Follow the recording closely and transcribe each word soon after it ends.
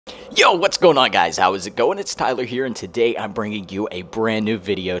Yo, what's going on, guys? How is it going? It's Tyler here, and today I'm bringing you a brand new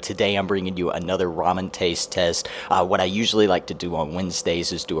video. Today I'm bringing you another ramen taste test. What I usually like to do on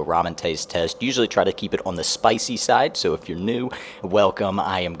Wednesdays is do a ramen taste test. Usually try to keep it on the spicy side, so if you're new, welcome.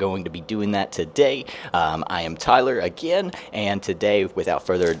 I am going to be doing that today. I am Tyler again, and today, without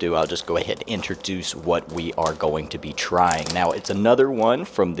further ado, I'll just go ahead and introduce what we are going to be trying. Now, it's another one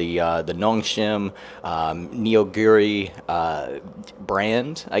from the Nongshim Neoguri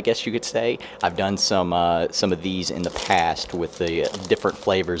brand, I guess you could say. I've done some of these in the past with the different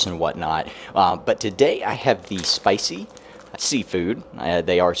flavors and whatnot, but today I have the spicy seafood.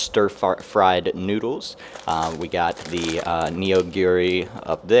 They are stir-fried noodles. We got the Neoguri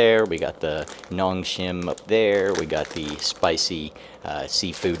up there. We got the Nongshim up there. We got the spicy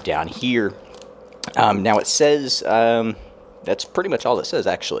seafood down here. Now it says, that's pretty much all it says,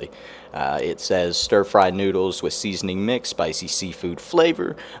 actually. It says stir-fried noodles with seasoning mix, spicy seafood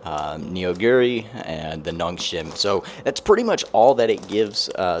flavor, Neoguri, and the Nongshim. So that's pretty much all that it gives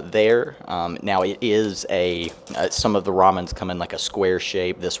there. Now it is some of the ramens come in like a square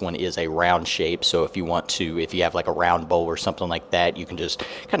shape. This one is a round shape. So if you want to, if you have like a round bowl or something like that, you can just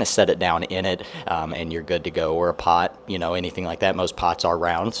kind of set it down in it, and you're good to go. Or a pot, you know, anything like that. Most pots are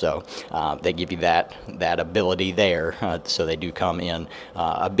round, so they give you that ability there. So they do come in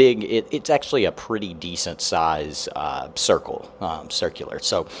a big. It's actually a pretty decent size circular.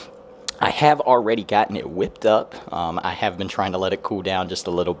 So I have already gotten it whipped up. I have been trying to let it cool down just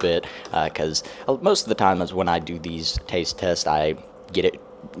a little bit because most of the time when I do these taste tests, I get it,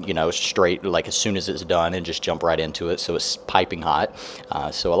 you know, straight, like as soon as it's done, and just jump right into it, so it's piping hot.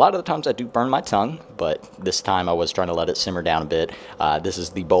 So a lot of the times I do burn my tongue, but this time I was trying to let it simmer down a bit. This is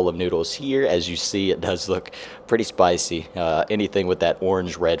the bowl of noodles here. As you see, it does look pretty spicy. Anything with that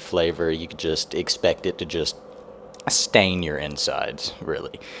orange-red flavor, you could just expect it to just stain your insides,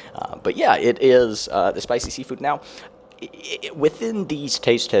 really. But yeah, it is the spicy seafood. Now, within these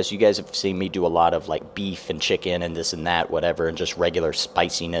taste tests, you guys have seen me do a lot of like beef and chicken and this and that, whatever, and just regular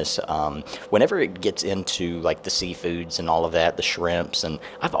spiciness. Whenever it gets into like the seafoods and all of that, the shrimps, and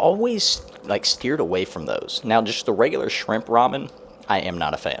I've always like steered away from those. Now, just the regular shrimp ramen, I am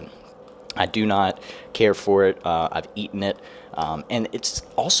not a fan. I do not care for it. I've eaten it. And it's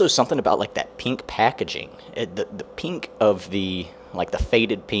also something about like that pink packaging. The pink of the, like the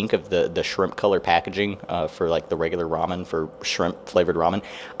faded pink of the shrimp color packaging for like the regular ramen, for shrimp flavored ramen.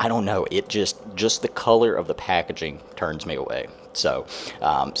 I don't know. It just the color of the packaging turns me away. So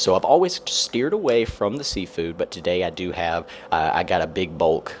I've always steered away from the seafood, but today I do have, I got a big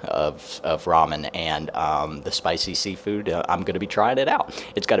bulk of ramen, and the spicy seafood, I'm going to be trying it out.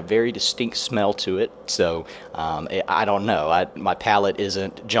 It's got a very distinct smell to it, so I don't know. My palate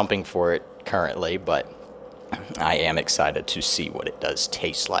isn't jumping for it currently, but I am excited to see what it does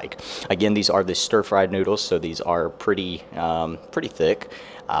taste like. Again, these are the stir-fried noodles, so these are pretty thick.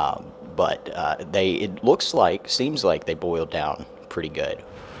 But it seems like they boiled down pretty good.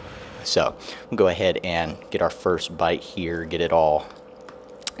 So we'll go ahead and get our first bite here, get it all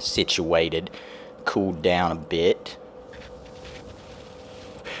situated, cooled down a bit.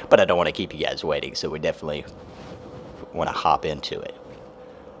 But I don't want to keep you guys waiting, so we definitely want to hop into it.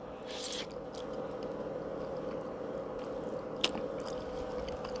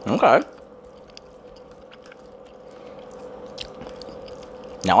 Okay.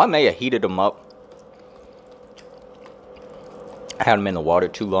 Now, I may have heated them up. I had them in the water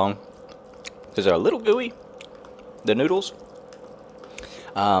too long because they're a little gooey, the noodles.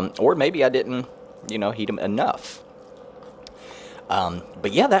 Or maybe I didn't, you know, heat them enough.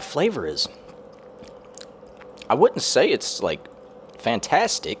 But yeah, that flavor is, I wouldn't say it's like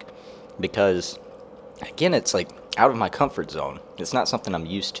fantastic because, again, it's like out of my comfort zone. It's not something I'm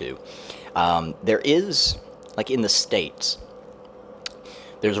used to. There is, like in the States,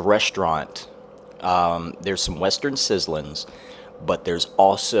 there's a restaurant, there's some Western Sizzlins, but there's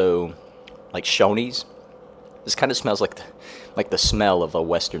also like Shoney's. This kind of smells like the smell of a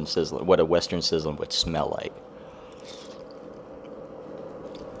Western Sizzlin, what a Western Sizzlin would smell like.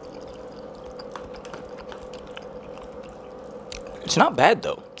 It's not bad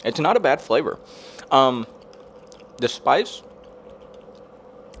though. It's not a bad flavor. The spice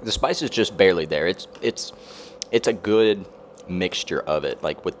is just barely there. It's a good mixture of it.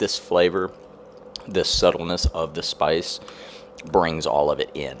 Like with this flavor, the subtleness of the spice brings all of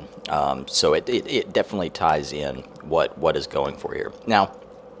it in. So it definitely ties in what is going for here. Now,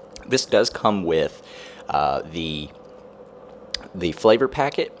 this does come with the flavor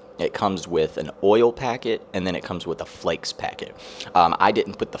packet it comes with an oil packet, and then it comes with a flakes packet. I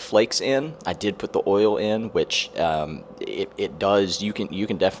didn't put the flakes in. I did put the oil in, which it does. You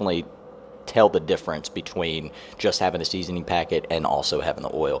can definitely tell the difference between just having a seasoning packet and also having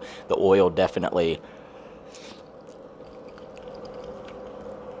the oil. The oil definitely,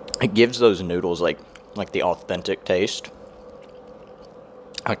 it gives those noodles like the authentic taste.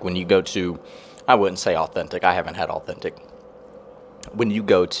 Like when you go to, I wouldn't say authentic, I haven't had authentic. When you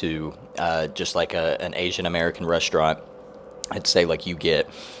go to just like an Asian American restaurant, I'd say like you get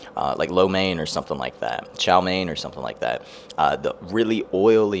like lo mein or something like that, chow mein or something like that. The really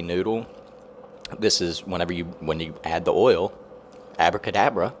oily noodle, this is when you add the oil,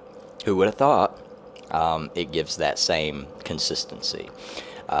 abracadabra, who would have thought, it gives that same consistency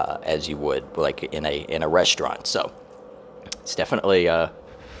as you would like in a restaurant. So it's definitely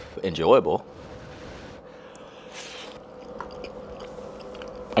enjoyable.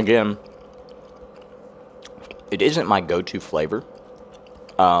 Again, it isn't my go-to flavor.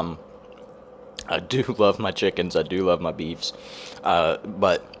 I do love my chickens, I do love my beefs,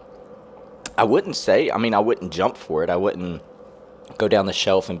 but I wouldn't say, I mean, I wouldn't jump for it. I wouldn't go down the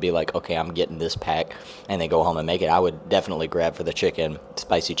shelf and be like, okay, I'm getting this pack, and then go home and make it. I would definitely grab for the chicken,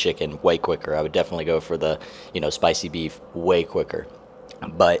 spicy chicken, way quicker. I would definitely go for the, spicy beef way quicker.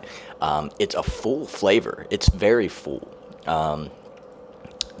 But it's a full flavor. It's very full.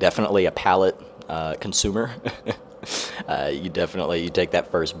 Definitely a palate consumer. You take that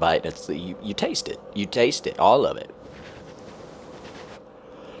first bite, you taste it. You taste it, all of it.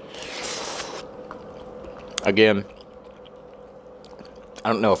 Again,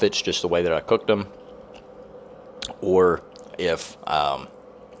 I don't know if it's just the way that I cooked them, or if,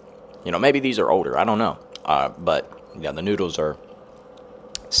 maybe these are older. I don't know. But, yeah, the noodles are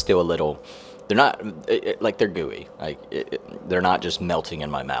still a little, they're not, like, they're gooey. Like, they're not just melting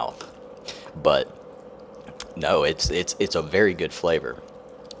in my mouth. But, no, it's a very good flavor.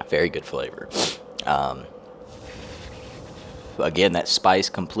 Very good flavor. Again, that spice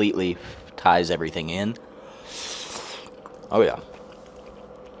completely ties everything in. Oh, yeah.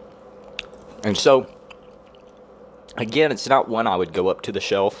 And so, again, it's not one I would go up to the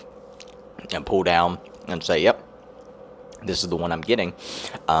shelf and pull down and say, yep, this is the one I'm getting.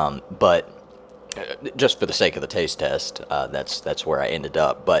 But just for the sake of the taste test, that's where I ended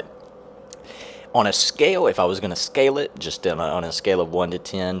up. But on a scale, if I was going to scale it, just on a scale of 1 to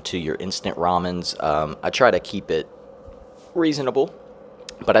 10 to your instant ramens, I try to keep it reasonable,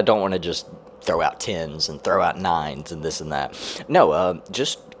 but I don't want to just throw out 10s and throw out 9s and this and that. No,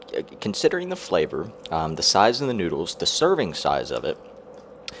 just considering the flavor, the size of the noodles, the serving size of it,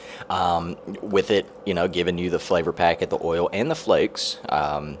 with it, giving you the flavor packet, the oil, and the flakes,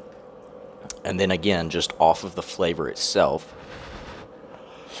 and then again, just off of the flavor itself,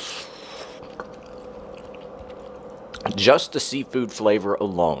 just the seafood flavor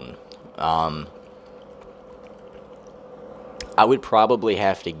alone, I would probably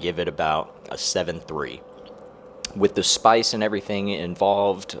have to give it about a 7.3. With the spice and everything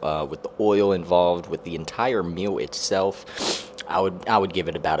involved, with the oil involved, with the entire meal itself, I would give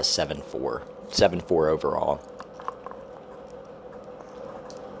it about a 7.4. 7.4 overall.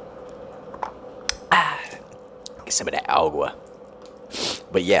 Get some of that agua.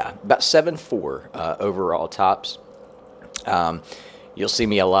 But yeah, about 7.4 overall tops. You'll see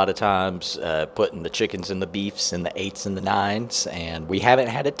me a lot of times putting the chickens and the beefs and the 8s and the 9s, and we haven't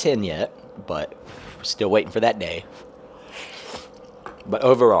had a 10 yet, but we're still waiting for that day. But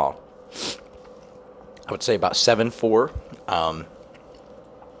overall, I would say about 7.4.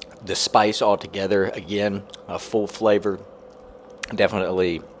 The spice altogether, again, a full flavor,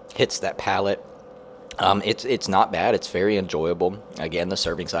 definitely hits that palate. It's not bad. It's very enjoyable. Again, the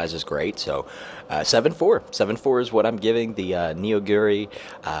serving size is great. So 7.4. 7.4 is what I'm giving the Neoguri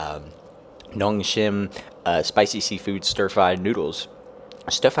Nongshim spicy seafood stir-fried noodles.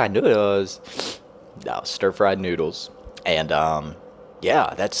 Stir-fried noodles. No, stir-fried noodles. And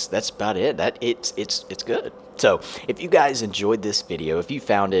yeah, that's about it. It's good. So, if you guys enjoyed this video, if you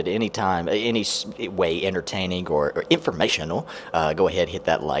found it any way entertaining or informational, go ahead, hit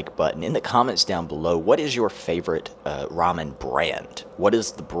that like button. In the comments down below, what is your favorite ramen brand? What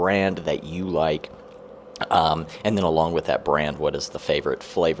is the brand that you like? And then along with that brand, what is the favorite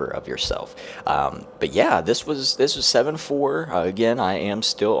flavor of yourself? But yeah, this was 7.4. Again, I am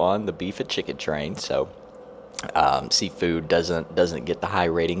still on the beef and chicken train, so seafood doesn't get the high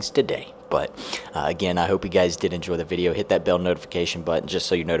ratings today. But again, I hope you guys did enjoy the video. Hit that bell notification button just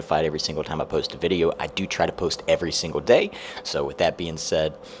so you're notified every single time I post a video. I do try to post every single day. So with that being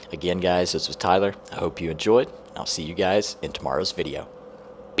said, again, guys, this was Tyler. I hope you enjoyed. I'll see you guys in tomorrow's video.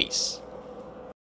 Peace.